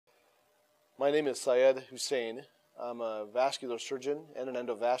My name is Syed Hussain. I'm a vascular surgeon and an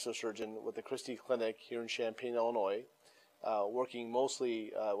endovascular surgeon with the Christie Clinic here in Champaign, Illinois, working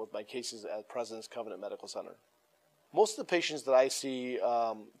mostly with my cases at President's Covenant Medical Center. Most of the patients that I see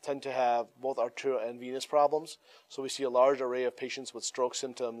tend to have both arterial and venous problems. So we see a large array of patients with stroke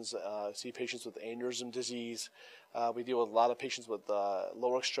symptoms, see patients with aneurysm disease. We deal with a lot of patients with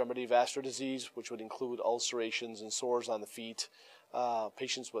lower extremity vascular disease, which would include ulcerations and sores on the feet,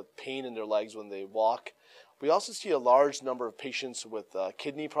 patients with pain in their legs when they walk. We also see a large number of patients with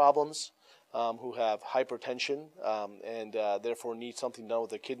kidney problems who have hypertension and therefore need something done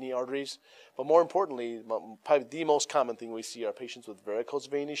with their kidney arteries. But more importantly, probably the most common thing we see are patients with varicose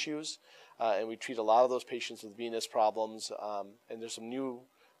vein issues, and we treat a lot of those patients with venous problems, and there's some new,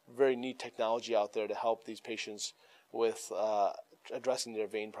 very neat technology out there to help these patients with addressing their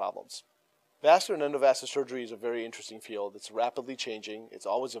vein problems. Vascular and endovascular surgery is a very interesting field. It's rapidly changing. It's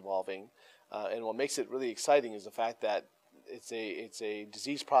always evolving. And what makes it really exciting is the fact that it's a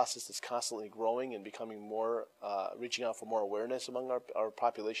disease process that's constantly growing and becoming more, reaching out for more awareness among our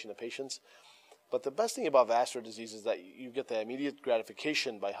population of patients. But the best thing about vascular disease is that you get the immediate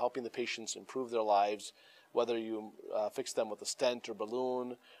gratification by helping the patients improve their lives, whether you fix them with a stent or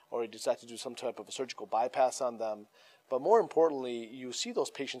balloon, or you decide to do some type of a surgical bypass on them. But more importantly, you see those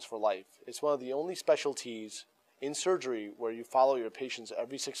patients for life. It's one of the only specialties in surgery where you follow your patients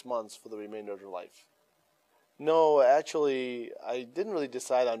every 6 months for the remainder of their life. No, actually, I didn't really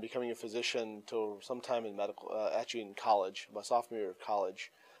decide on becoming a physician until sometime in actually in college, my sophomore year of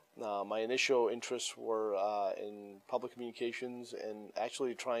college. My initial interests were in public communications and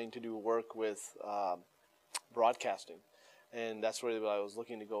actually trying to do work with broadcasting, and that's really what I was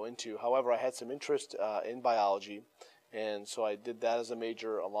looking to go into. However, I had some interest in biology, and so I did that as a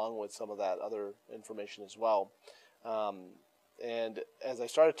major along with some of that other information as well. And as I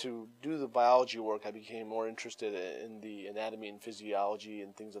started to do the biology work, I became more interested in the anatomy and physiology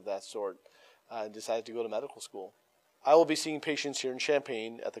and things of that sort, and decided to go to medical school. I will be seeing patients here in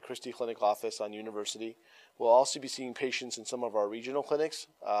Champaign at the Christie Clinic office on University. We'll also be seeing patients in some of our regional clinics,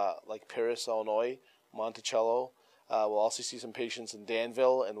 like Paris, Illinois, Monticello. We'll also see some patients in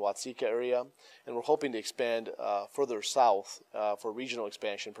Danville and Watseka area, and we're hoping to expand further south for regional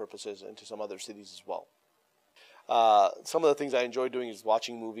expansion purposes into some other cities as well. Some of the things I enjoy doing is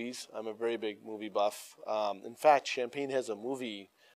watching movies. I'm a very big movie buff. In fact, Champaign has a movie